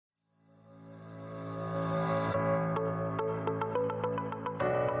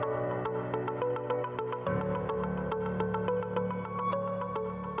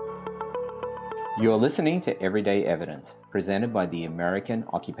You're listening to Everyday Evidence, presented by the American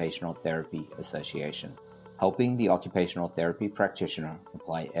Occupational Therapy Association, helping the occupational therapy practitioner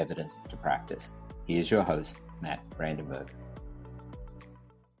apply evidence to practice. Here's your host, Matt Brandenburg.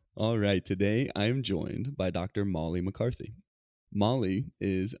 All right, today I am joined by Dr. Molly McCarthy. Molly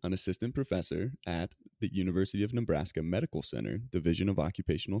is an assistant professor at the University of Nebraska Medical Center, Division of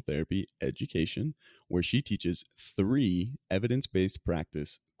Occupational Therapy Education, where she teaches 3 evidence-based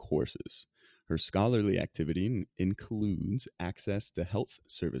practice courses. Her scholarly activity includes access to health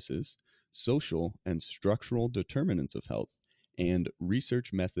services, social and structural determinants of health, and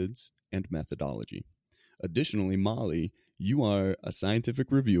research methods and methodology. Additionally, Molly, you are a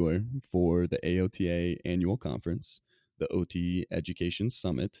scientific reviewer for the AOTA Annual Conference, the OT Education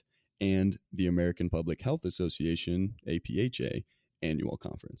Summit, and the American Public Health Association, APHA, Annual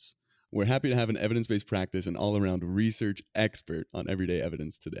Conference. We're happy to have an evidence-based practice and all-around research expert on everyday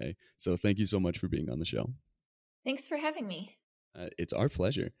evidence today. So thank you so much for being on the show. Thanks for having me. It's our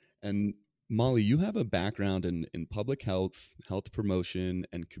pleasure. And Molly, you have a background in public health, health promotion,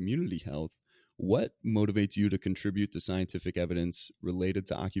 and community health. What motivates you to contribute to scientific evidence related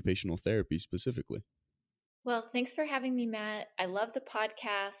to occupational therapy specifically? Well, thanks for having me, Matt. I love the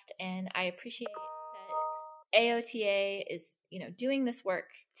podcast, and I appreciate that AOTA is, doing this work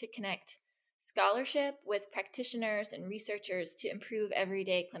to connect scholarship with practitioners and researchers to improve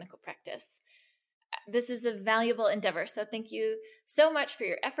everyday clinical practice. This is a valuable endeavor, so thank you so much for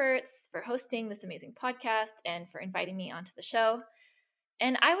your efforts, for hosting this amazing podcast, and for inviting me onto the show.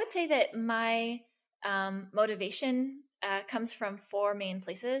 And I would say that my motivation comes from 4 main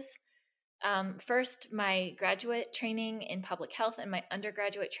places. First, my graduate training in public health and my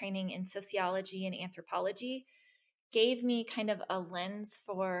undergraduate training in sociology and anthropology gave me kind of a lens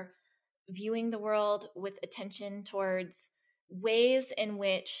for viewing the world with attention towards ways in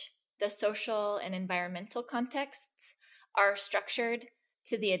which the social and environmental contexts are structured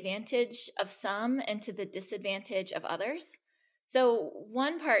to the advantage of some and to the disadvantage of others. So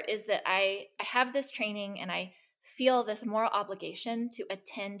one part is that I have this training and I feel this moral obligation to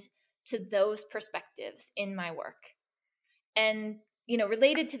attend to those perspectives in my work. And,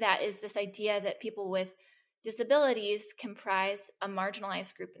 related to that is this idea that people with disabilities comprise a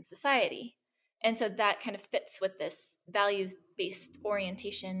marginalized group in society. And so that kind of fits with this values-based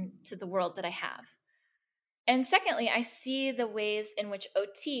orientation to the world that I have. And secondly, I see the ways in which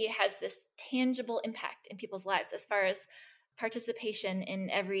OT has this tangible impact in people's lives as far as participation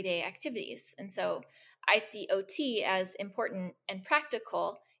in everyday activities. And so I see OT as important and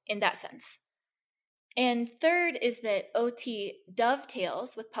practical in that sense. And third is that OT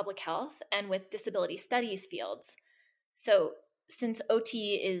dovetails with public health and with disability studies fields. So since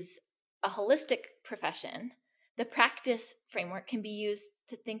OT is a holistic profession, the practice framework can be used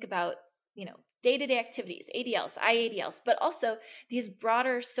to think about, day-to-day activities, ADLs, IADLs, but also these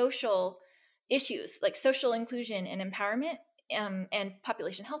broader social issues like social inclusion and empowerment and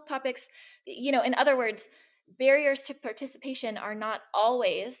population health topics. In other words, barriers to participation are not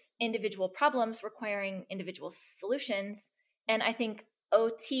always individual problems requiring individual solutions. And I think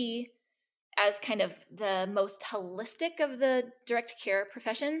OT, as kind of the most holistic of the direct care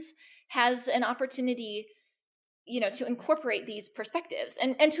professions, has an opportunity, to incorporate these perspectives.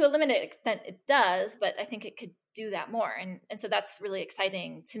 And to a limited extent it does, but I think it could do that more. And so that's really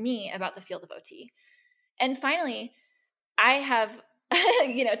exciting to me about the field of OT. And finally, I have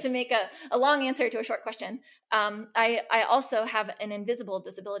to make a long answer to a short question, I also have an invisible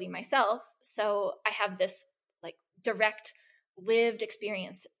disability myself. So I have this direct lived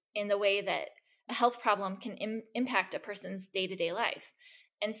experience in the way that a health problem can impact a person's day-to-day life.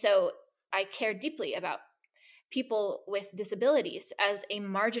 And so I care deeply about people with disabilities as a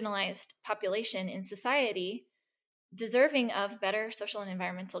marginalized population in society, deserving of better social and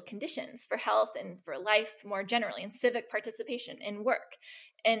environmental conditions for health and for life more generally, and civic participation in work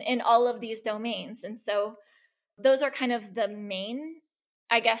and in all of these domains. And so those are kind of the main,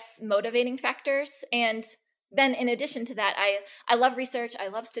 motivating factors. And then in addition to that, I love research. I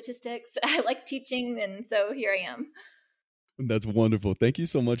love statistics. I like teaching. And so here I am. That's wonderful. Thank you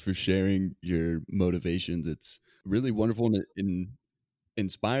so much for sharing your motivations. It's really wonderful and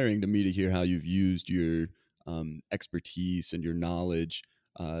inspiring to me to hear how you've used your expertise and your knowledge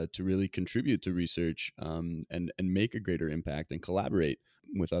to really contribute to research and make a greater impact and collaborate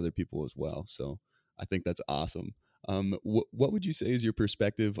with other people as well. So I think that's awesome. What would you say is your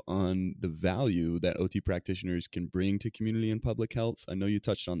perspective on the value that OT practitioners can bring to community and public health? I know you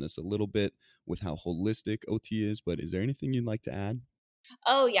touched on this a little bit with how holistic OT is, but is there anything you'd like to add?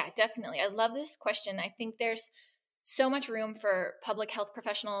 Oh, yeah, definitely. I love this question. I think there's so much room for public health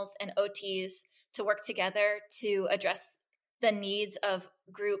professionals and OTs to work together to address the needs of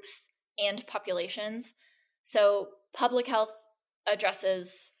groups and populations. So public health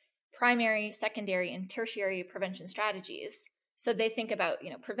addresses primary, secondary, and tertiary prevention strategies. So they think about,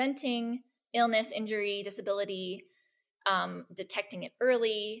 preventing illness, injury, disability, detecting it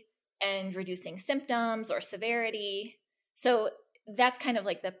early, and reducing symptoms or severity. So that's kind of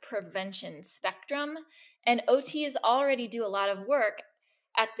like the prevention spectrum. And OTs already do a lot of work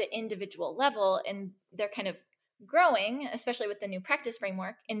at the individual level, and they're kind of growing, especially with the new practice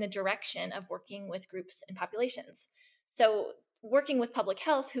framework, in the direction of working with groups and populations. So working with public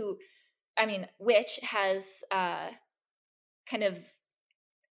health, which has kind of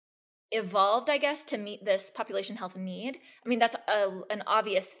evolved, I guess, to meet this population health need. That's an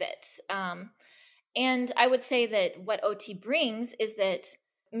obvious fit. And I would say that what OT brings is that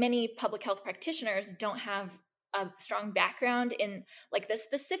many public health practitioners don't have a strong background in like the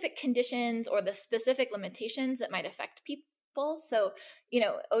specific conditions or the specific limitations that might affect people. So,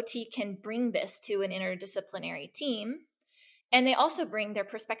 OT can bring this to an interdisciplinary team. And they also bring their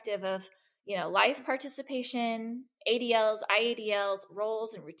perspective of, life participation, ADLs, IADLs,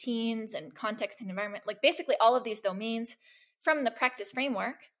 roles and routines and context and environment, like basically all of these domains from the practice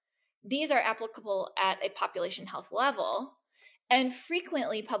framework. These are applicable at a population health level. And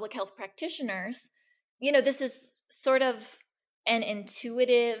frequently public health practitioners, this is sort of an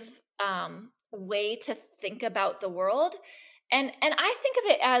intuitive way to think about the world. And I think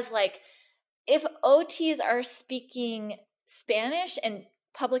of it as like, if OTs are speaking Spanish and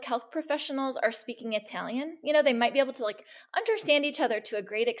public health professionals are speaking Italian, they might be able to like understand each other to a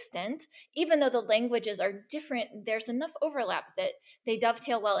great extent, even though the languages are different. There's enough overlap that they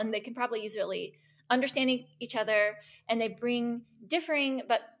dovetail well, and they can probably usually understand each other, and they bring differing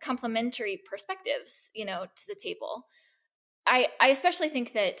but complementary perspectives, to the table. I especially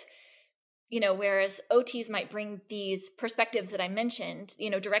think that, whereas OTs might bring these perspectives that I mentioned,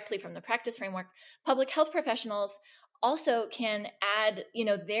 directly from the practice framework, public health professionals also can add,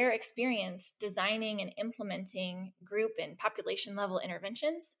 their experience designing and implementing group and population level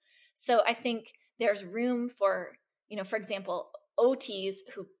interventions. So I think there's room for, for example, OTs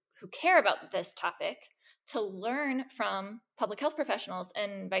who care about this topic to learn from public health professionals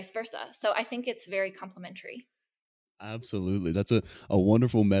and vice versa. So I think it's very complementary. Absolutely. That's a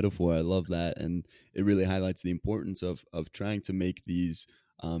wonderful metaphor. I love that. And it really highlights the importance of trying to make these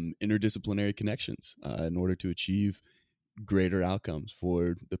interdisciplinary connections in order to achieve greater outcomes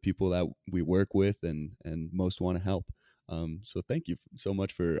for the people that we work with and most want to help. So thank you so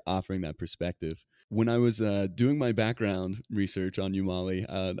much for offering that perspective. When I was doing my background research on you, Molly,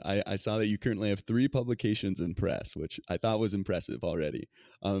 I saw that you currently have 3 publications in press, which I thought was impressive already.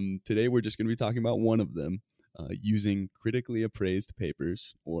 Today, we're just going to be talking about one of them, using critically appraised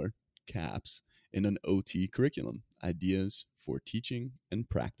papers, or CAPs, in an OT curriculum, Ideas for Teaching and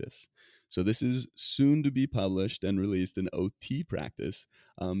Practice. So this is soon to be published and released in OT practice.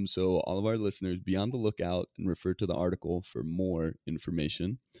 So all of our listeners, be on the lookout and refer to the article for more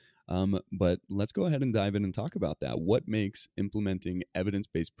information. But let's go ahead and dive in and talk about that. What makes implementing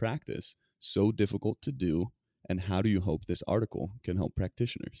evidence-based practice so difficult to do, and how do you hope this article can help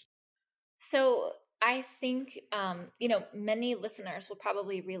practitioners? So I think, many listeners will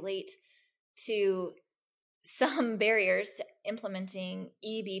probably relate to some barriers to implementing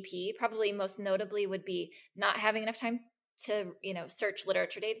EBP. Probably most notably would be not having enough time to, search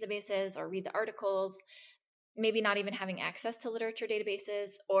literature databases or read the articles, maybe not even having access to literature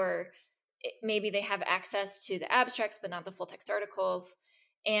databases, or maybe they have access to the abstracts, but not the full text articles.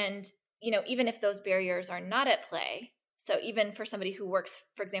 And, even if those barriers are not at play, so even for somebody who works,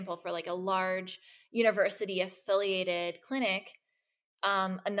 for example, for like a large university affiliated clinic,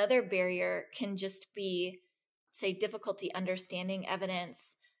 another barrier can just be, say, difficulty understanding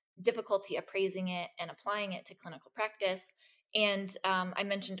evidence, difficulty appraising it and applying it to clinical practice. And I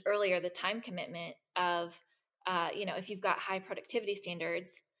mentioned earlier the time commitment of, if you've got high productivity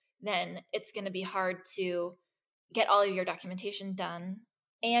standards, then it's going to be hard to get all of your documentation done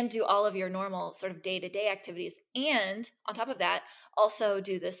and do all of your normal sort of day-to-day activities. And on top of that, also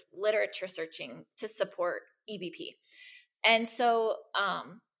do this literature searching to support EBP. And so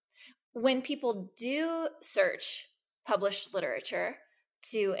when people do search published literature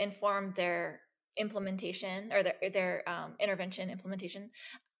to inform their implementation or their intervention implementation,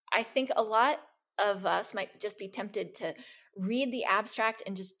 I think a lot of us might just be tempted to read the abstract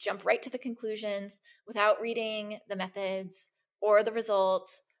and just jump right to the conclusions without reading the methods or the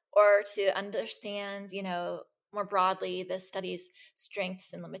results, or to understand, more broadly the study's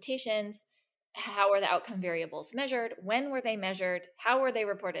strengths and limitations. how are the outcome variables measured? When were they measured? How were they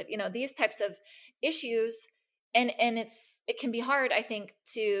reported? These types of issues. And it can be hard, I think,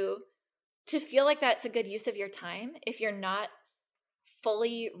 to feel like that's a good use of your time if you're not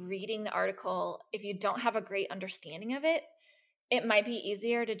fully reading the article. If you don't have a great understanding of it, it might be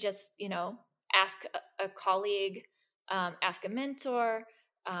easier to just, ask a colleague, ask a mentor,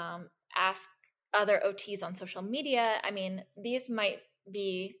 ask other OTs on social media. I mean, these might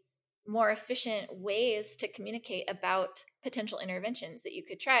be more efficient ways to communicate about potential interventions that you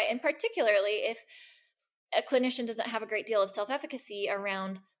could try. And particularly if a clinician doesn't have a great deal of self-efficacy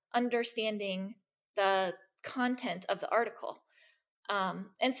around understanding the content of the article.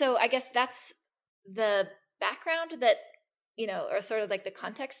 And so I guess that's the background that, or sort of like the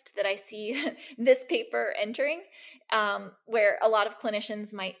context that I see this paper entering, where a lot of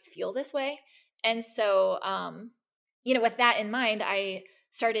clinicians might feel this way. And so, with that in mind, I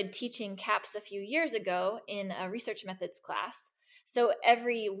started teaching CAPS a few years ago in a research methods class. So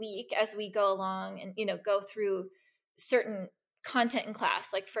every week as we go along and, go through certain content in class,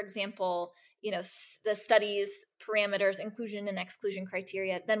 like for example, the studies, parameters, inclusion and exclusion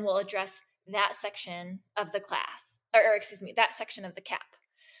criteria, then we'll address that section of the class, or excuse me, that section of the CAP.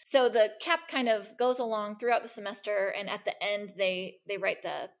 So the CAP kind of goes along throughout the semester, and at the end, they write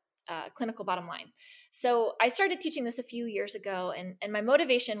the clinical bottom line. So I started teaching this a few years ago, and my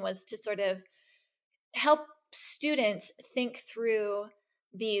motivation was to sort of help students think through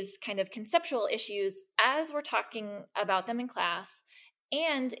these kind of conceptual issues as we're talking about them in class,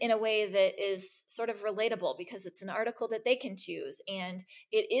 and in a way that is sort of relatable because it's an article that they can choose, and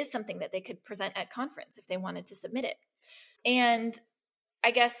it is something that they could present at conference if they wanted to submit it. And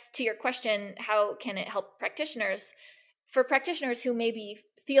I guess to your question, how can it help practitioners? For practitioners who maybe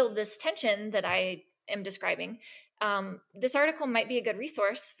feel this tension that I am describing, this article might be a good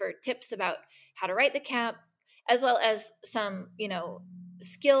resource for tips about how to write the CAP, as well as some,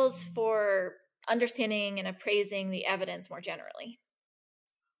 skills for understanding and appraising the evidence more generally.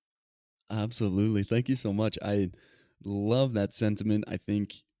 Absolutely. Thank you so much. I love that sentiment. I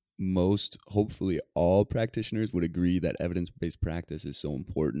think most, hopefully all practitioners would agree that evidence-based practice is so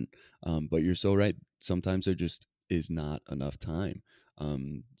important. But you're so right. Sometimes there just is not enough time.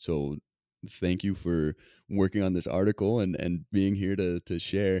 So thank you for working on this article and being here to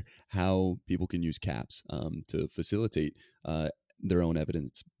share how people can use CAPS to facilitate their own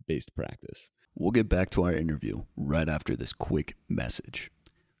evidence-based practice. We'll get back to our interview right after this quick message.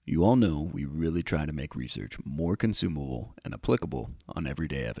 You all know we really try to make research more consumable and applicable on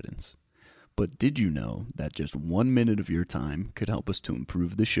everyday evidence. But did you know that just 1 minute of your time could help us to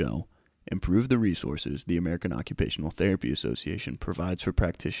improve the show, improve the resources the American Occupational Therapy Association provides for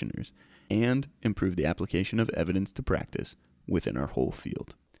practitioners, and improve the application of evidence to practice within our whole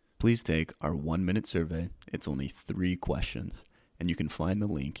field? Please take our 1-minute survey. It's only 3 questions, and you can find the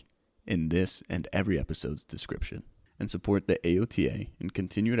link in this and every episode's description, and support the AOTA in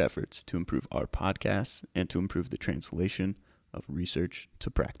continued efforts to improve our podcasts and to improve the translation of research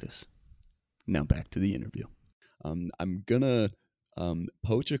to practice. Now back to the interview. I'm gonna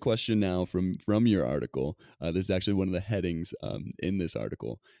poach a question now from your article. This is actually one of the headings in this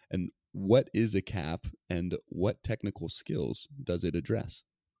article. And what is a CAP, and what technical skills does it address?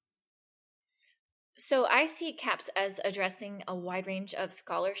 So I see CAPS as addressing a wide range of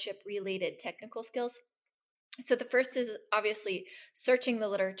scholarship-related technical skills. So the first is obviously searching the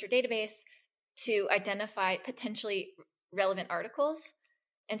literature database to identify potentially relevant articles.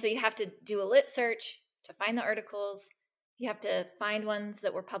 And so you have to do a lit search to find the articles. You have to find ones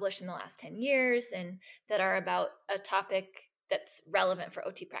that were published in the last 10 years and that are about a topic that's relevant for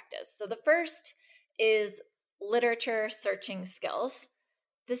OT practice. So the first is literature searching skills.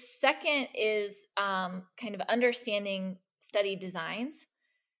 The second is kind of understanding study designs.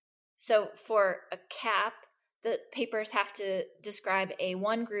 So for a CAP, the papers have to describe a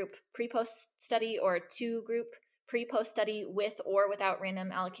 1-group pre-post study or a 2-group pre-post study with or without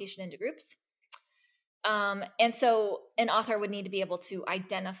random allocation into groups. And so an author would need to be able to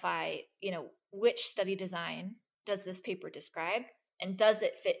identify, which study design does this paper describe, and does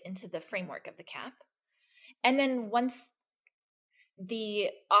it fit into the framework of the CAP? And then once the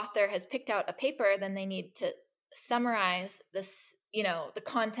author has picked out a paper, then they need to summarize this, the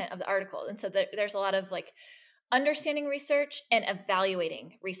content of the article. And so there's a lot of understanding research and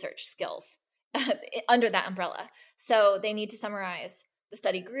evaluating research skills under that umbrella. So they need to summarize the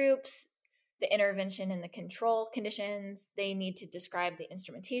study groups, the intervention and the control conditions. They need to describe the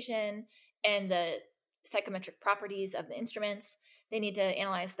instrumentation and the psychometric properties of the instruments. They need to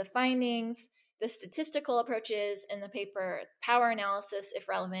analyze the findings, the statistical approaches in the paper, power analysis if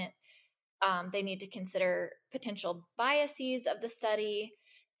relevant, They need to consider potential biases of the study,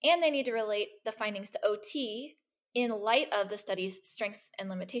 and they need to relate the findings to OT in light of the study's strengths and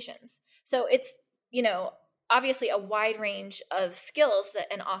limitations. So it's, obviously a wide range of skills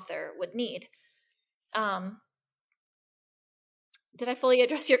that an author would need. Did I fully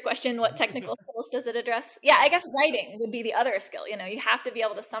address your question? What technical skills does it address? Yeah, I guess writing would be the other skill. You have to be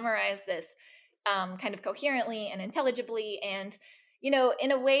able to summarize this kind of coherently and intelligibly, and, in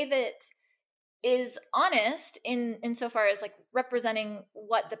a way that is honest insofar as like representing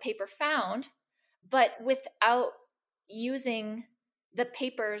what the paper found, but without using the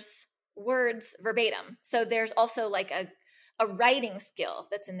paper's words verbatim. So there's also like a writing skill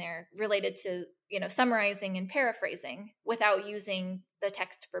that's in there related to, summarizing and paraphrasing without using the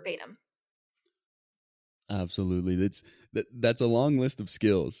text verbatim. Absolutely. That's a long list of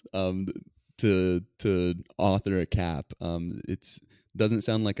skills to author a cap. It's doesn't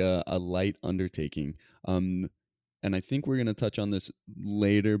sound like a light undertaking. And I think we're going to touch on this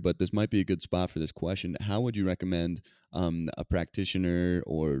later, but this might be a good spot for this question. How would you recommend a practitioner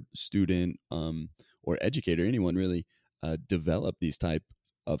or student or educator, anyone really, develop these type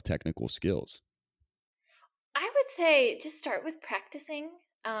of technical skills? I would say just start with practicing.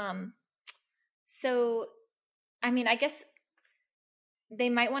 So, I guess they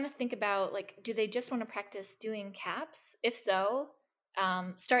might want to think about, like, do they just want to practice doing caps? If so,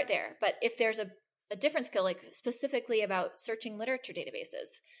 start there. But if there's a different skill, like specifically about searching literature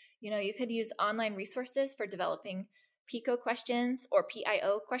databases, you could use online resources for developing PICO questions or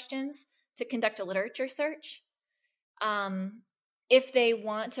PIO questions to conduct a literature search. If they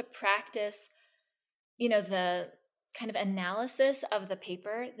want to practice, the kind of analysis of the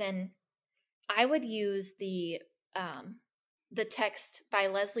paper, then I would use the text by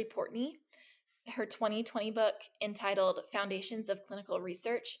Leslie Portney, her 2020 book entitled Foundations of Clinical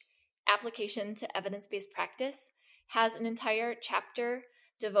Research, Application to Evidence-Based Practice, has an entire chapter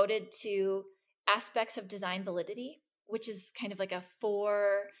devoted to aspects of design validity, which is kind of like a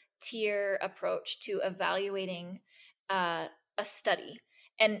 4-tier approach to evaluating a study.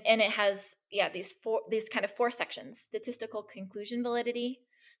 And it has, these kind of 4 sections: statistical conclusion validity.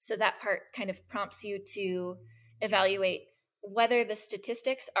 So that part kind of prompts you to evaluate whether the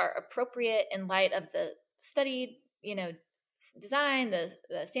statistics are appropriate in light of the studied, design, the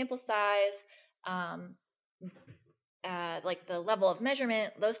sample size, like the level of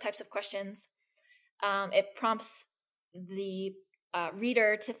measurement, those types of questions. It prompts the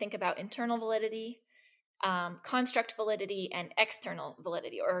reader to think about internal validity, construct validity, and external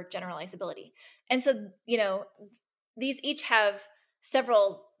validity or generalizability. And so, these each have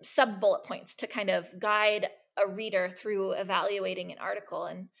several sub-bullet points to kind of guide a reader through evaluating an article.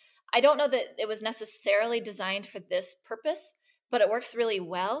 And I don't know that it was necessarily designed for this purpose, but it works really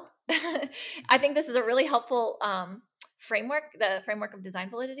well. I think this is a really helpful framework, the framework of design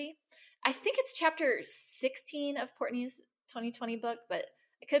validity. I think it's chapter 16 of Portney's 2020 book, but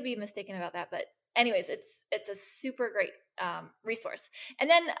I could be mistaken about that. But anyways, it's a super great resource. And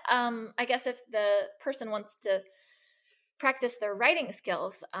then I guess if the person wants to practice their writing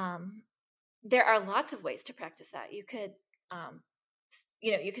skills, there are lots of ways to practice that. You could,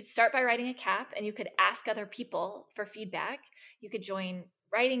 you could start by writing a cap, and you could ask other people for feedback. You could join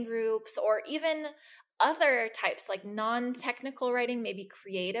writing groups, or even other types like non-technical writing, maybe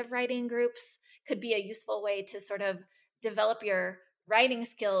creative writing groups could be a useful way to sort of develop your writing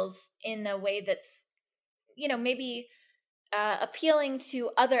skills in a way that's, maybe appealing to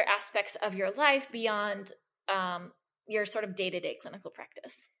other aspects of your life beyond your sort of day-to-day clinical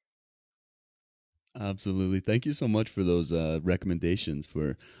practice. Absolutely. Thank you so much for those recommendations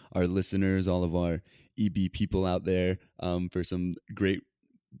for our listeners, all of our EB people out there, for some great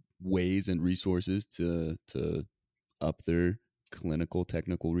ways and resources to up their clinical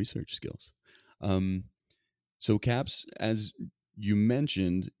technical research skills. So CAPS, as you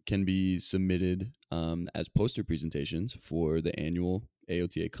mentioned, can be submitted as poster presentations for the annual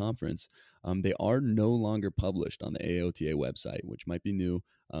AOTA conference. They are no longer published on the AOTA website, which might be new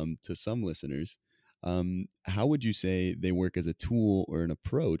to some listeners. How would you say they work as a tool or an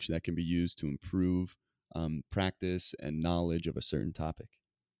approach that can be used to improve practice and knowledge of a certain topic?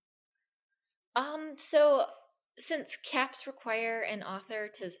 So since CAPs require an author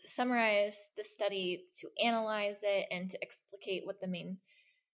to summarize the study, to analyze it, and to explicate what the main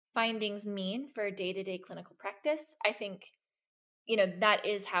findings mean for day-to-day clinical practice, I think, that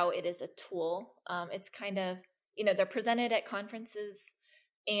is how it is a tool. It's kind of, they're presented at conferences,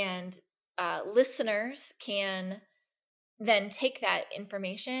 and listeners can then take that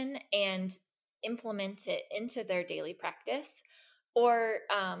information and implement it into their daily practice. Or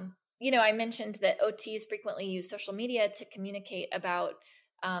I mentioned that OTs frequently use social media to communicate about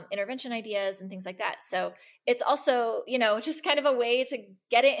intervention ideas and things like that. So it's also, just kind of a way to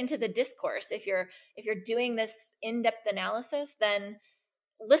get it into the discourse. If you're doing this in-depth analysis, then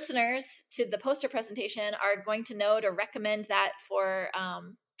listeners to the poster presentation are going to know to recommend that for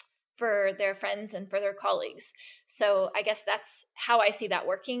their friends and for their colleagues. So I guess that's how I see that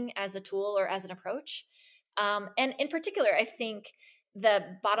working as a tool or as an approach. And in particular, I think the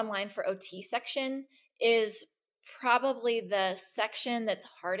bottom line for OT section is probably the section that's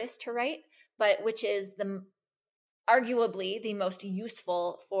hardest to write, but which is arguably the most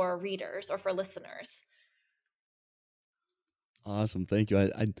useful for readers or for listeners. Awesome. Thank you.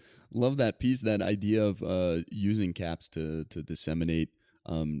 I love that piece, that idea of using CAPs to disseminate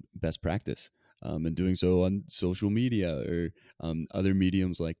best practice and doing so on social media or other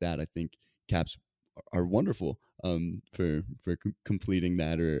mediums like that. I think CAPs are wonderful for completing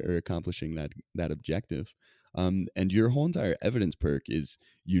that or accomplishing that objective. And your whole entire evidence perk is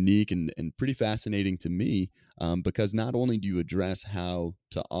unique and pretty fascinating to me because not only do you address how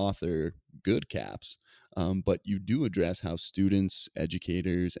to author good CAPs, but you do address how students,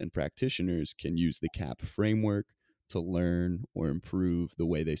 educators, and practitioners can use the CAP framework to learn or improve the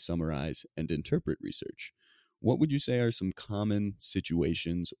way they summarize and interpret research. What would you say are some common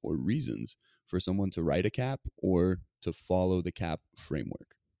situations or reasons for someone to write a CAP or to follow the CAP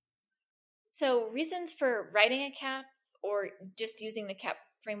framework? So reasons for writing a CAP or just using the CAP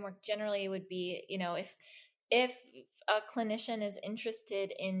framework generally would be, if a clinician is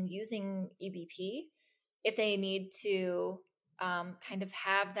interested in using EBP, if they need to kind of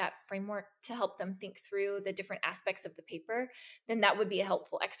have that framework to help them think through the different aspects of the paper, then that would be a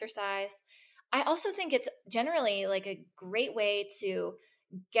helpful exercise. I also think it's generally like a great way to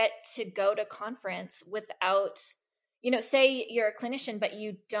get to go to conference without, say you're a clinician, but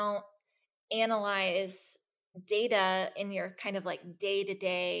you don't analyze data in your kind of like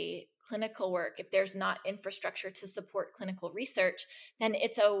day-to-day clinical work. If there's not infrastructure to support clinical research, then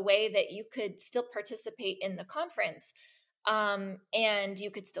it's a way that you could still participate in the conference. And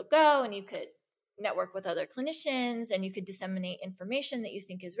you could still go and you could network with other clinicians and you could disseminate information that you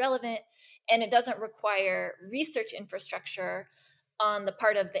think is relevant. And it doesn't require research infrastructure on the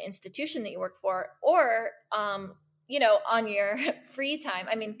part of the institution that you work for or, on your free time.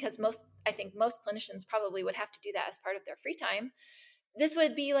 I mean, because I think most clinicians probably would have to do that as part of their free time. This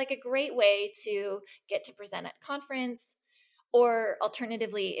would be like a great way to get to present at conference. Or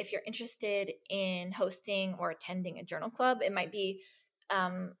alternatively, if you're interested in hosting or attending a journal club, it might be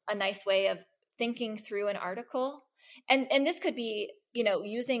a nice way of thinking through an article. And this could be,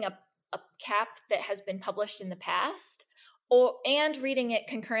 using a CAP that has been published in the past and reading it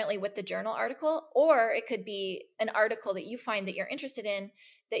concurrently with the journal article, or it could be an article that you find that you're interested in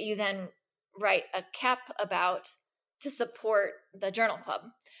that you then write a CAP about to support the journal club.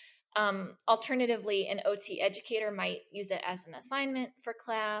 Alternatively, an OT educator might use it as an assignment for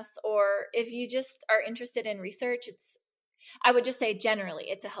class, or if you just are interested in research, I would just say generally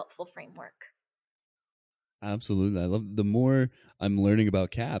it's a helpful framework. Absolutely. I love the more I'm learning about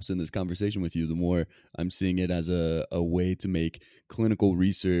CAPs in this conversation with you, the more I'm seeing it as a way to make clinical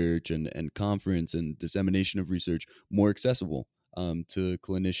research and conference and dissemination of research more accessible to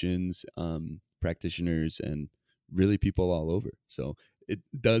clinicians, practitioners, and really people all over. So it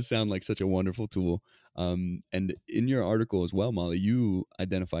does sound like such a wonderful tool. And in your article as well, Molly, you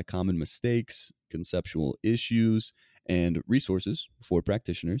identify common mistakes, conceptual issues, and resources for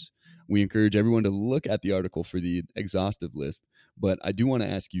practitioners. We encourage everyone to look at the article for the exhaustive list, but I do want to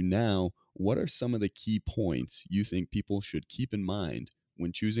ask you now, what are some of the key points you think people should keep in mind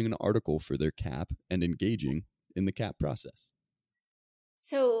when choosing an article for their CAP and engaging in the CAP process?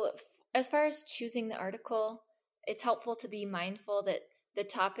 So as far as choosing the article, it's helpful to be mindful that the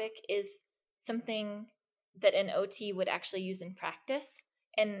topic is something that an OT would actually use in practice.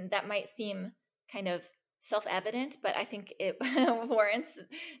 And that might seem kind of self-evident, but I think it warrants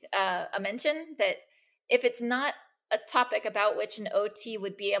a mention that if it's not a topic about which an OT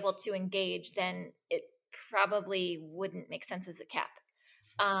would be able to engage, then it probably wouldn't make sense as a CAP.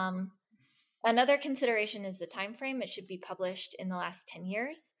 Another consideration is the time frame. It should be published in the last 10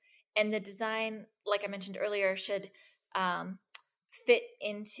 years. And the design, like I mentioned earlier, should fit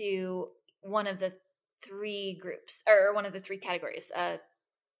into one of the three groups or one of the three categories.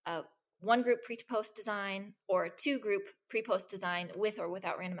 One group pre-post design or two group pre-post design with or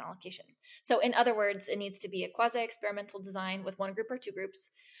without random allocation. So in other words, it needs to be a quasi-experimental design with one group or two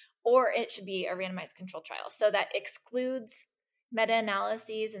groups, or it should be a randomized control trial. So that excludes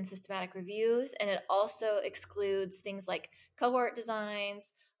meta-analyses and systematic reviews, and it also excludes things like cohort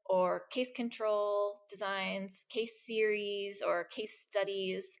designs or case control designs, case series, or case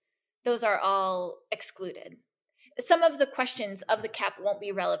studies, those are all excluded. Some of the questions of the CAP won't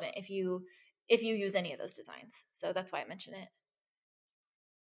be relevant if you use any of those designs. So that's why I mention it.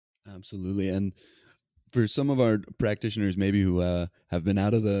 Absolutely. And for some of our practitioners, maybe who have been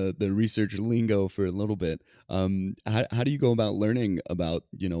out of the research lingo for a little bit, how do you go about learning about,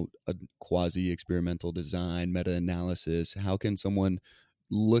 a quasi-experimental design, meta-analysis? How can someone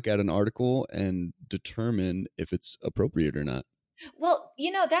look at an article and determine if it's appropriate or not? Well,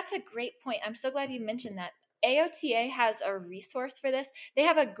 that's a great point. I'm so glad you mentioned that. AOTA has a resource for this. They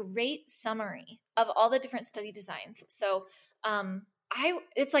have a great summary of all the different study designs. So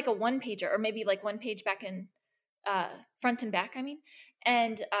it's like a one pager, or maybe like one page back in front and back,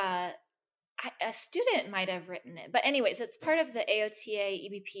 and a student might have written it. But anyways, it's part of the AOTA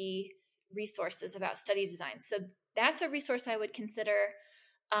EBP resources about study design. So that's a resource I would consider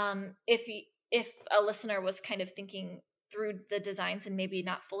if a listener was kind of thinking through the designs and maybe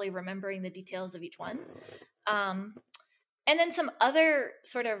not fully remembering the details of each one. And then some other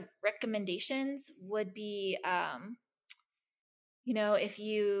sort of recommendations would be, if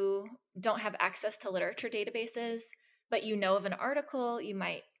you don't have access to literature databases, but of an article, you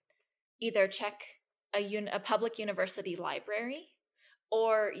might either check a public university library,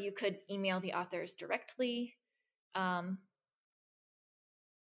 or you could email the authors directly.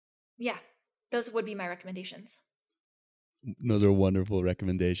 Those would be my recommendations. Those are wonderful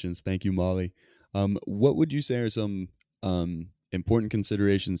recommendations. Thank you, Molly. What would you say are some important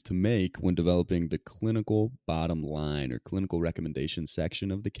considerations to make when developing the clinical bottom line or clinical recommendation section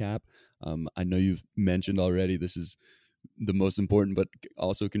of the CAP? I know you've mentioned already this is the most important, but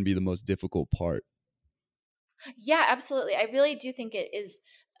also can be the most difficult part. Yeah, absolutely. I really do think it is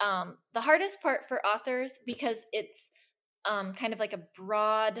the hardest part for authors, because it's kind of like a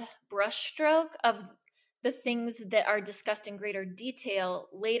broad brushstroke of the things that are discussed in greater detail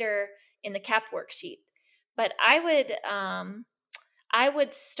later in the CAP worksheet. But I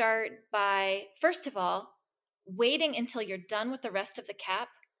would start by, first of all, waiting until you're done with the rest of the CAP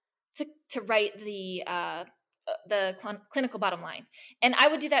to write the clinical bottom line. And I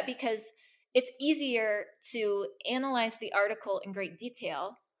would do that because it's easier to analyze the article in great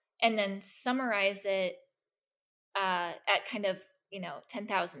detail and then summarize it at kind of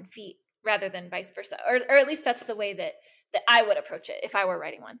 10,000 feet, rather than vice versa, or at least that's the way that I would approach it if I were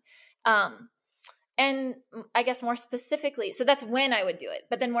writing one. And I guess more specifically, so that's when I would do it.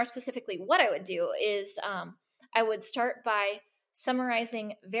 But then more specifically, what I would do is I would start by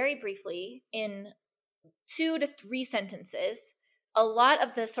summarizing very briefly in 2 to 3 sentences a lot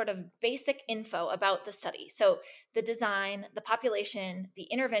of the sort of basic info about the study. So the design, the population, the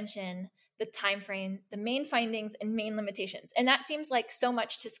intervention, the time frame, the main findings, and main limitations. And that seems like so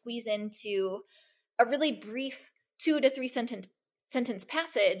much to squeeze into a really brief 2 to 3 sentence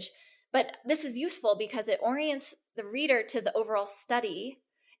passage. But this is useful because it orients the reader to the overall study.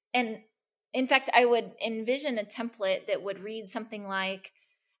 And in fact, I would envision a template that would read something like,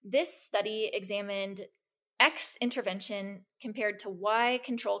 this study examined X intervention compared to Y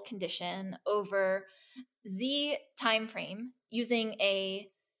control condition over Z time frame using a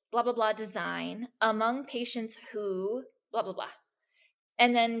blah, blah, blah design among patients who blah, blah, blah.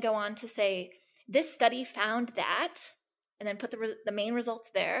 And then go on to say, this study found that, and then put the main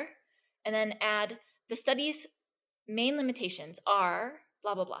results there, and then add the study's main limitations are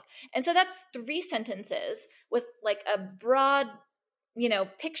blah, blah, blah. And so that's 3 sentences with like a broad,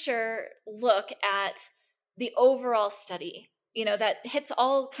 picture look at the overall study, that hits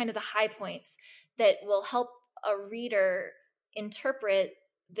all kind of the high points that will help a reader interpret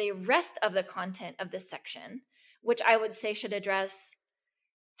the rest of the content of this section, which I would say should address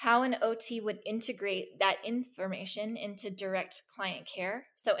how an OT would integrate that information into direct client care.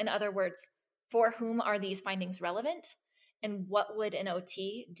 So in other words, for whom are these findings relevant, and what would an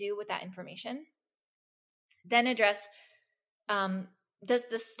OT do with that information? Then address, does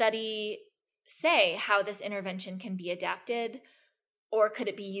the study say how this intervention can be adapted, or could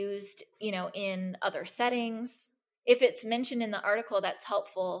it be used, in other settings? If it's mentioned in the article, that's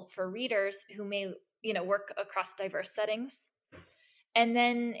helpful for readers who may, work across diverse settings. And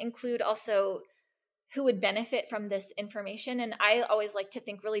then include also who would benefit from this information. And I always like to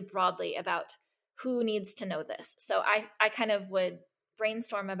think really broadly about who needs to know this. So I kind of would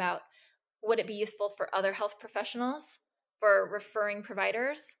brainstorm about, would it be useful for other health professionals, for referring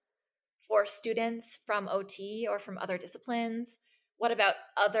providers, for students from OT or from other disciplines? What about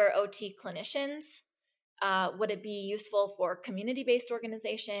other OT clinicians? Would it be useful for community-based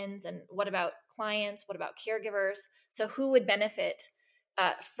organizations? And what about clients? What about caregivers? So who would benefit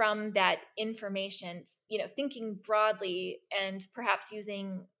from that information, thinking broadly and perhaps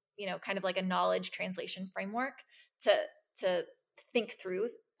using, kind of like a knowledge translation framework to think through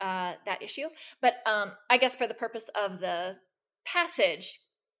that issue. But I guess for the purpose of the passage,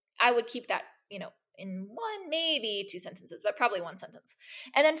 I would keep that, in one, maybe two sentences, but probably one sentence.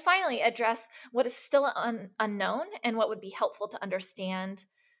 And then finally address what is still unknown and what would be helpful to understand,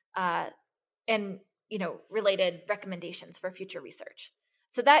 and, related recommendations for future research.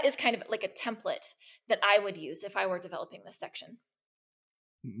 So that is kind of like a template that I would use if I were developing this section.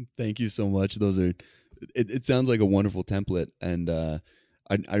 Thank you so much. It sounds like a wonderful template. And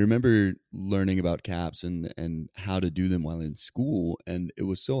I remember learning about CAPs and how to do them while in school. And it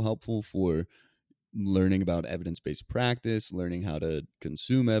was so helpful for learning about evidence-based practice, learning how to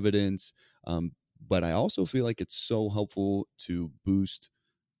consume evidence. But I also feel like it's so helpful to boost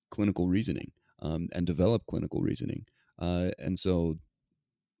clinical reasoning and develop clinical reasoning. And so,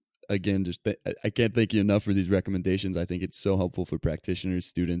 again, I can't thank you enough for these recommendations. I think it's so helpful for practitioners,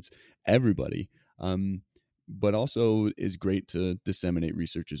 students, everybody. But also is great to disseminate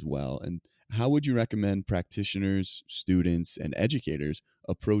research as well. And how would you recommend practitioners, students, and educators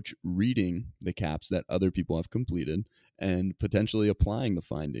approach reading the CAPs that other people have completed and potentially applying the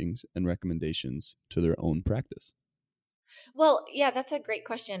findings and recommendations to their own practice? Well, yeah, that's a great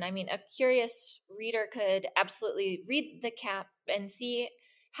question. I mean, a curious reader could absolutely read the CAP and see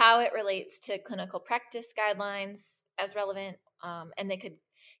how it relates to clinical practice guidelines as relevant, and they could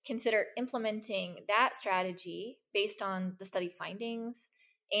consider implementing that strategy based on the study findings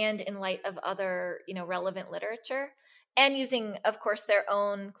and in light of other, relevant literature, and using, of course, their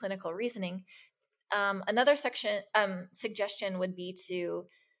own clinical reasoning. Another suggestion would be to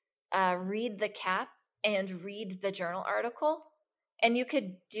read the CAP and read the journal article. And you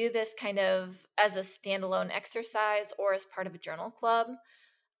could do this kind of as a standalone exercise or as part of a journal club.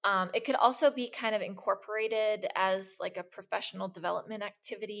 It could also be kind of incorporated as like a professional development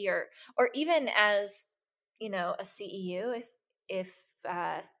activity, or even as, a CEU if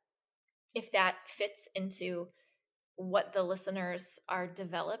that fits into what the listeners are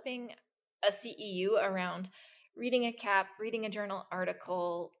developing, a CEU around reading a CAP, reading a journal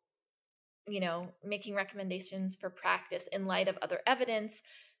article, making recommendations for practice in light of other evidence.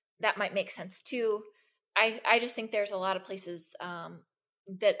 That might make sense too. I just think there's a lot of places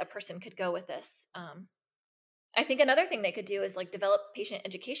that a person could go with this. I think another thing they could do is like develop patient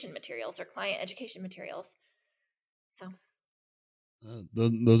education materials or client education materials. So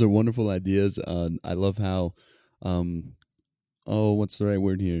those are wonderful ideas. I love how, what's the right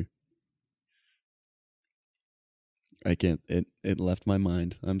word here? I can't. It left my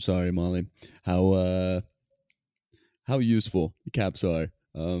mind. I'm sorry, Molly. How useful the CAPs are.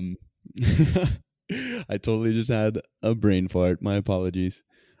 I totally just had a brain fart. My apologies.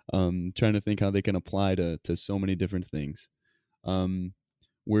 Trying to think how they can apply to so many different things.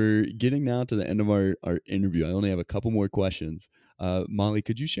 We're getting now to the end of our interview. I only have a couple more questions. Molly,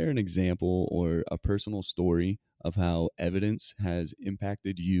 could you share an example or a personal story of how evidence has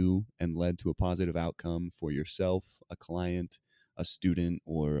impacted you and led to a positive outcome for yourself, a client, a student,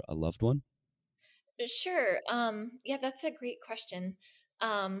 or a loved one? Sure. Yeah, that's a great question.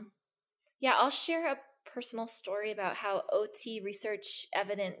 Yeah, I'll share a personal story about how OT research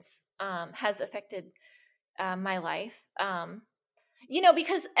evidence has affected my life.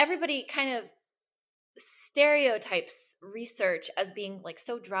 Because everybody kind of stereotypes research as being like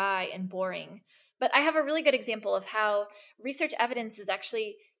so dry and boring. But I have a really good example of how research evidence is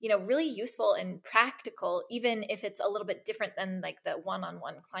actually, really useful and practical, even if it's a little bit different than like the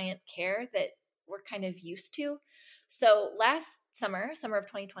one-on-one client care that we're kind of used to. So last summer of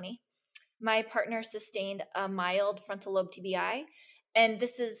 2020, my partner sustained a mild frontal lobe TBI, and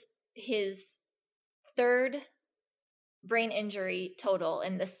this is his third brain injury total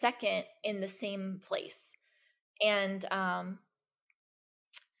and the second in the same place. And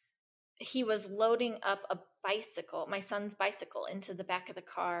he was loading up a bicycle, my son's bicycle, into the back of the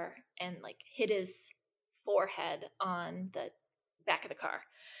car and like hit his forehead on the back of the car.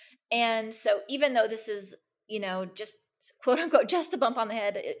 And so even though this is, just quote unquote, just a bump on the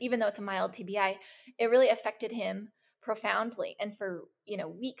head, even though it's a mild TBI, it really affected him profoundly. And for,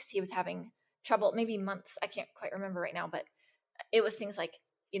 weeks he was having trouble, maybe months, I can't quite remember right now, but it was things like,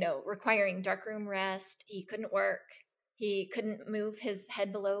 requiring darkroom rest. He couldn't work. He couldn't move his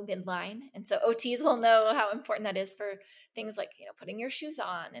head below midline. And so OTs will know how important that is for things like, putting your shoes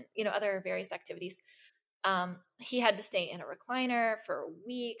on and, other various activities. He had to stay in a recliner for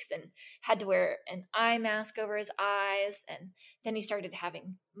weeks and had to wear an eye mask over his eyes. And then he started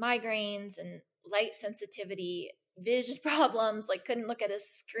having migraines and light sensitivity, vision problems, like couldn't look at a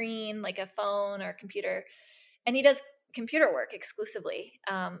screen like a phone or computer. And he does computer work exclusively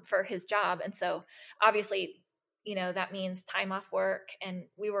for his job. And so obviously, that means time off work. And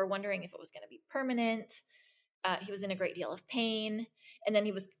we were wondering if it was going to be permanent. He was in a great deal of pain. And then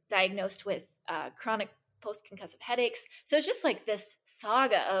he was diagnosed with chronic post-concussive headaches. So it's just like this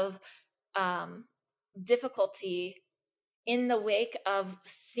saga of difficulty in the wake of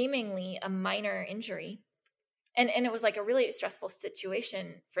seemingly a minor injury. And it was like a really stressful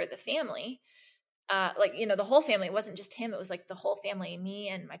situation for the family. The whole family, it wasn't just him. It was like the whole family, me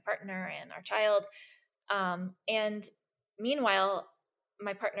and my partner and our child. And meanwhile,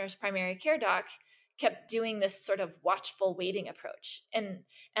 my partner's primary care doc kept doing this sort of watchful waiting approach. And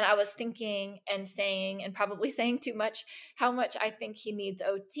I was thinking and saying, and probably saying too much, how much I think he needs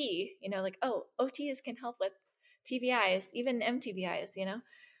OT, OTs can help with TBIs, even MTBIs,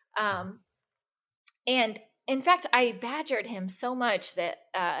 and in fact, I badgered him so much that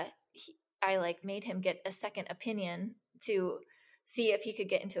I made him get a second opinion to see if he could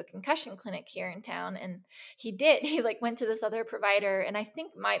get into a concussion clinic here in town. And he did. He went to this other provider, and I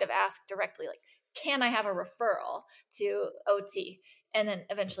think might have asked directly, can I have a referral to OT? And then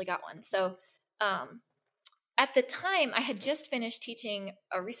eventually got one. So at the time, I had just finished teaching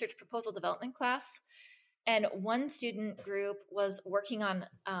a research proposal development class, and one student group was working on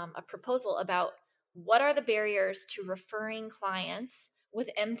a proposal about what are the barriers to referring clients with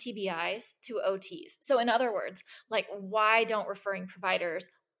MTBIs to OTs. So in other words, why don't referring providers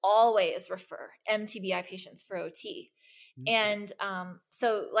always refer MTBI patients for OT? And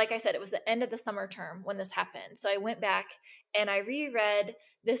so like I said, it was the end of the summer term when this happened. So I went back and I reread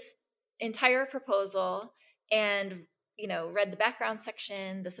this entire proposal and, read the background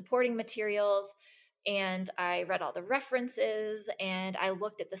section, the supporting materials, and I read all the references, and I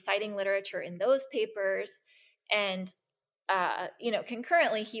looked at the citing literature in those papers. And,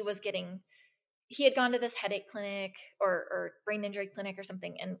 concurrently he had gone to this headache clinic or brain injury clinic or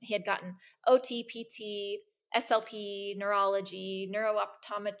something. And he had gotten OT, PT, SLP, neurology,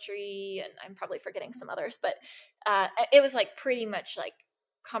 neurooptometry, and I'm probably forgetting some others, but it was pretty much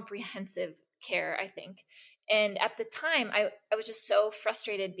comprehensive care, I think. And at the time, I was just so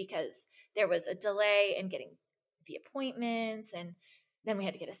frustrated because there was a delay in getting the appointments, and then we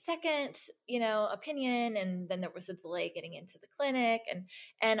had to get a second, opinion, and then there was a delay getting into the clinic.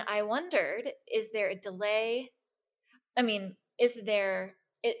 And I wondered, is there a delay? I mean, is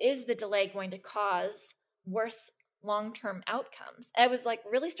the delay going to cause worse long-term outcomes? I was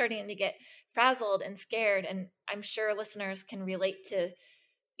really starting to get frazzled and scared. And I'm sure listeners can relate to,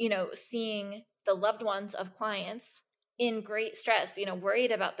 seeing the loved ones of clients in great stress,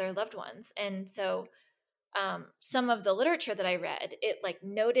 worried about their loved ones. And so some of the literature that I read, it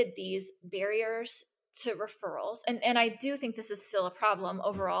noted these barriers to referrals. And I do think this is still a problem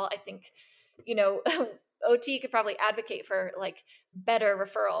overall. I think, OT could probably advocate for better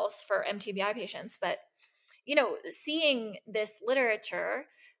referrals for MTBI patients, but seeing this literature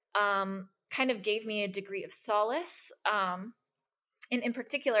kind of gave me a degree of solace. And in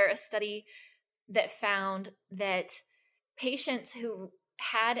particular, a study that found that patients who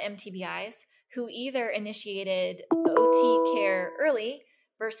had MTBIs, who either initiated OT care early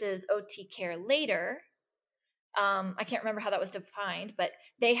versus OT care later, I can't remember how that was defined, but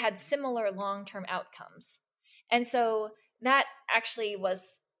they had similar long-term outcomes. And so that actually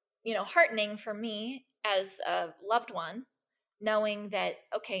was, heartening for me as a loved one, knowing that,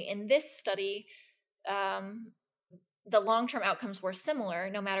 okay, in this study, the long-term outcomes were similar,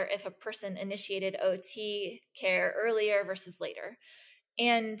 no matter if a person initiated OT care earlier versus later.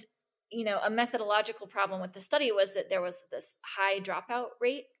 And, a methodological problem with the study was that there was this high dropout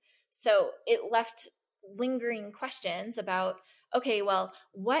rate. So it left lingering questions about, okay, well,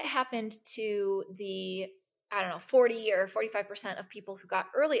 what happened to the, 40 or 45% of people who got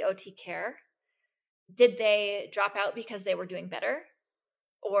early OT care? Did they drop out because they were doing better?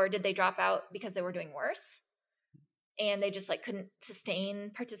 Or did they drop out because they were doing worse? And they just couldn't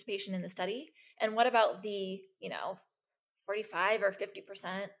sustain participation in the study? And what about the, 45 or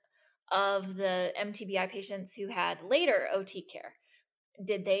 50% of the MTBI patients who had later OT care?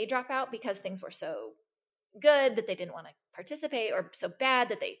 Did they drop out because things were so good that they didn't want to participate, or so bad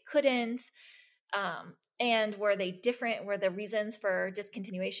that they couldn't? And were they different? Were the reasons for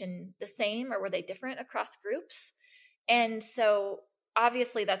discontinuation the same, or were they different across groups? And so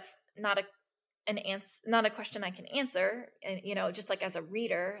obviously that's not a question I can answer. And, just as a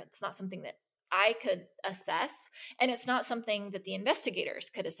reader, it's not something that I could assess. And it's not something that the investigators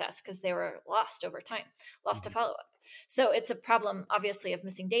could assess because they were lost over time, lost to follow-up. So it's a problem, obviously, of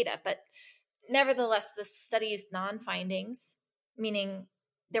missing data. But nevertheless, the study's non-findings, meaning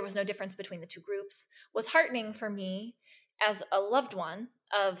there was no difference between the two groups, was heartening for me as a loved one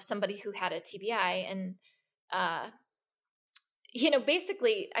of somebody who had a TBI. And,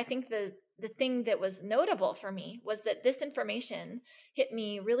 basically, I think the thing that was notable for me was that this information hit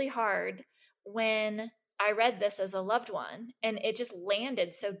me really hard when I read this as a loved one, and it just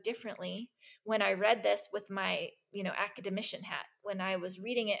landed so differently when I read this with my, academician hat, when I was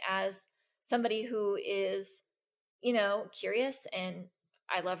reading it as somebody who is, curious, and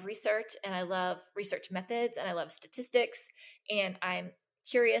I love research, and I love research methods, and I love statistics, and I'm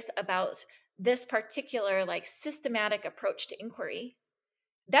curious about this particular like systematic approach to inquiry.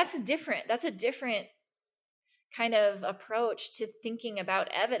 That's a different kind of approach to thinking about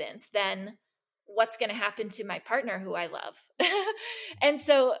evidence than what's going to happen to my partner who I love. And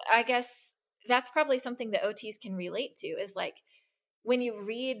so I guess that's probably something that OTs can relate to, is like, when you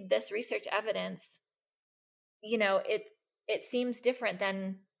read this research evidence, it seems different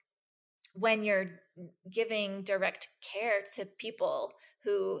than when you're giving direct care to people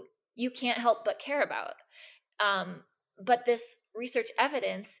who you can't help but care about. But this research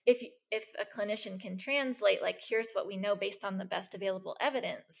evidence, if a clinician can translate, like, here's what we know based on the best available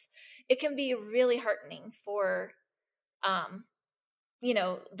evidence, it can be really heartening for,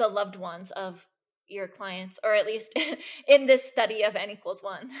 the loved ones of your clients, or at least in this study of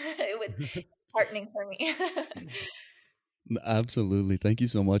N=1, it would be heartening for me. Absolutely. Thank you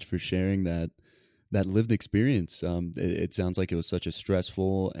so much for sharing that lived experience. It sounds like it was such a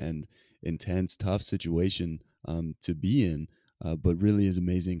stressful and intense, tough situation to be in, but really is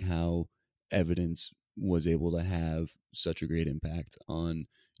amazing how evidence was able to have such a great impact on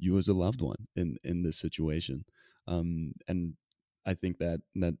you as a loved one in this situation. And I think that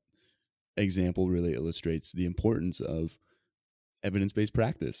example really illustrates the importance of evidence-based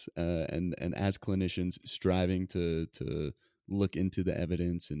practice, and as clinicians striving to look into the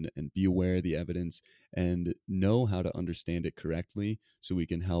evidence and be aware of the evidence and know how to understand it correctly, so we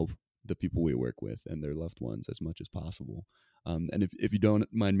can help the people we work with and their loved ones as much as possible. And if you don't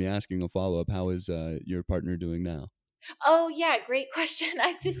mind me asking a follow-up, how is your partner doing now? Oh yeah, great question.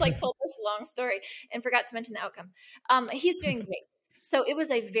 I just told this long story and forgot to mention the outcome. He's doing great. So it was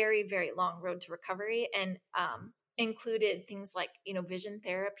a very, very long road to recovery, and included things like, vision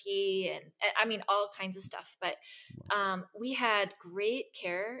therapy and I mean, all kinds of stuff. But we had great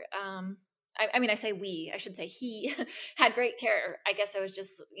care. I say we, I should say he had great care. I guess I was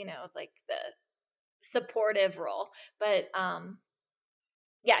just, like the supportive role. But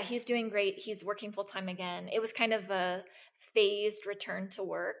yeah, he's doing great. He's working full time again. It was kind of a phased return to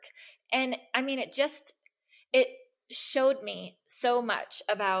work. And I mean, it showed me so much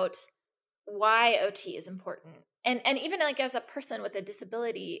about why OT is important. And even like as a person with a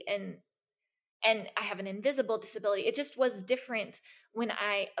disability, and I have an invisible disability, it just was different when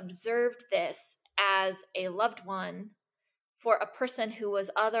I observed this as a loved one for a person who was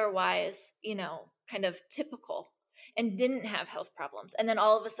otherwise, kind of typical and didn't have health problems. And then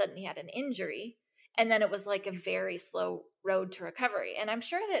all of a sudden he had an injury, and then it was like a very slow road to recovery. And I'm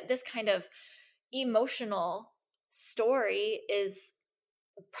sure that this kind of emotional story is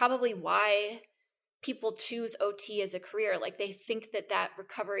probably why people choose OT as a career. Like, they think that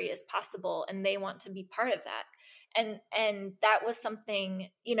recovery is possible and they want to be part of that. And that was something,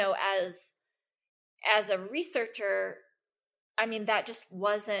 as a researcher, I mean, that just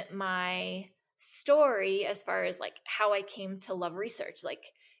wasn't my story as far as like how I came to love research. Like,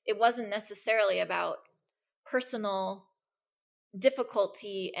 it wasn't necessarily about personal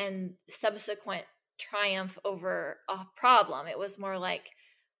difficulty and subsequent triumph over a problem. It was more like,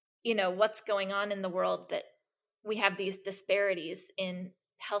 what's going on in the world, that we have these disparities in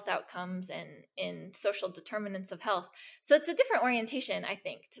health outcomes and in social determinants of health. So it's a different orientation, I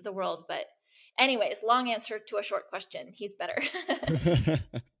think, to the world. But anyways, long answer to a short question. He's better.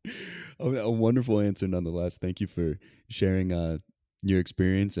 A wonderful answer nonetheless. Thank you for sharing your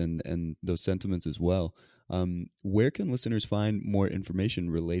experience and those sentiments as well. Where can listeners find more information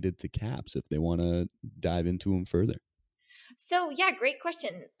related to CAPS if they want to dive into them further? So yeah, great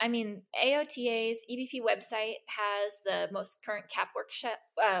question. I mean, AOTA's EBP website has the most current CAP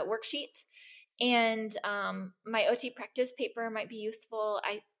worksheet, and my OT practice paper might be useful.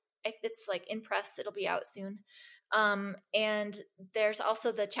 It's like in press; it'll be out soon. And there's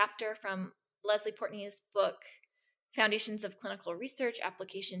also the chapter from Leslie Portney's book, Foundations of Clinical Research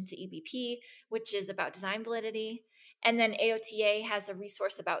Application to EBP, which is about design validity. And then AOTA has a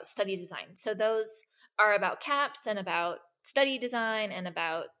resource about study design. So those are about CAPS and about study design and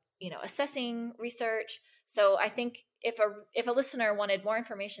about, assessing research. So I think if a listener wanted more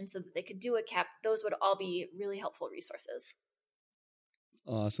information so that they could do a CAP, those would all be really helpful resources.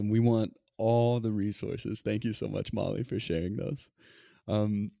 Awesome. We want all the resources. Thank you so much, Molly, for sharing those.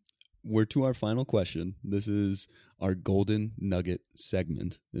 We're to our final question. This is our golden nugget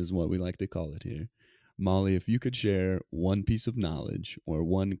segment, is what we like to call it here. Molly, if you could share one piece of knowledge or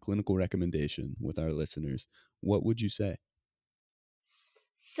one clinical recommendation with our listeners, what would you say?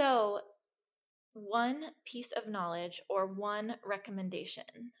 So, one piece of knowledge or one recommendation.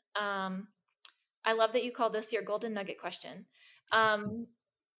 I love that you call this your golden nugget question.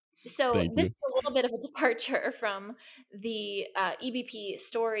 So Thank this you. is a little bit of a departure from the EBP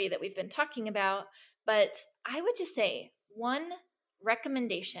story that we've been talking about, but I would just say one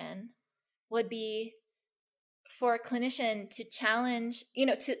recommendation would be for a clinician to challenge,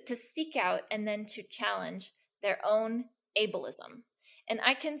 to seek out and then to challenge their own ableism. And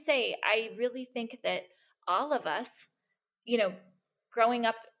I can say, I really think that all of us, growing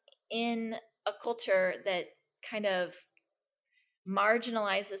up in a culture that kind of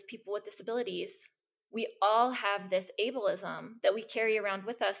marginalizes people with disabilities, we all have this ableism that we carry around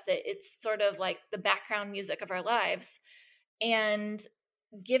with us, that it's sort of like the background music of our lives. And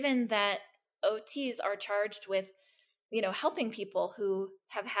given that OTs are charged with, helping people who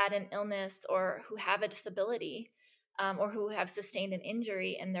have had an illness or who have a disability, or who have sustained an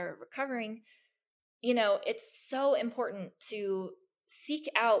injury and they're recovering, it's so important to seek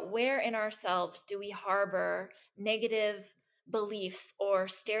out where in ourselves do we harbor negative beliefs or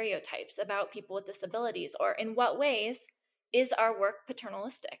stereotypes about people with disabilities, or in what ways is our work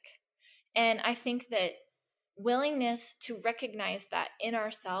paternalistic. And I think that willingness to recognize that in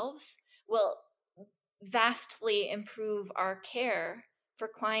ourselves will vastly improve our care for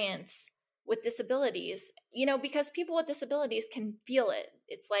clients with disabilities, because people with disabilities can feel it.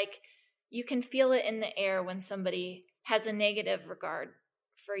 It's like you can feel it in the air when somebody has a negative regard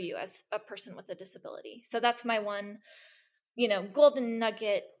for you as a person with a disability. So that's my one, golden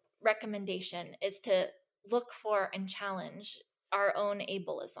nugget recommendation, is to look for and challenge our own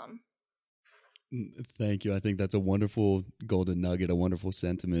ableism. Thank you. I think that's a wonderful golden nugget, a wonderful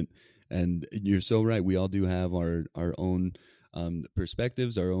sentiment. And you're so right. We all do have our own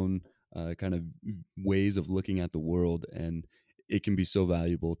perspectives, our own kind of ways of looking at the world. And it can be so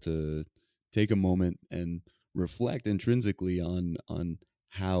valuable to take a moment and reflect intrinsically on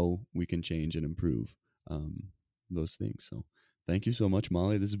how we can change and improve those things. So thank you so much,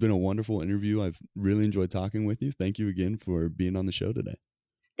 Molly. This has been a wonderful interview. I've really enjoyed talking with you. Thank you again for being on the show today.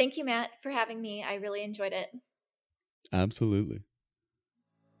 Thank you, Matt, for having me. I really enjoyed it. Absolutely.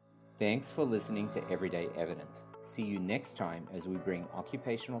 Thanks for listening to Everyday Evidence. See you next time as we bring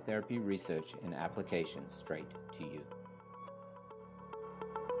occupational therapy research and applications straight to you.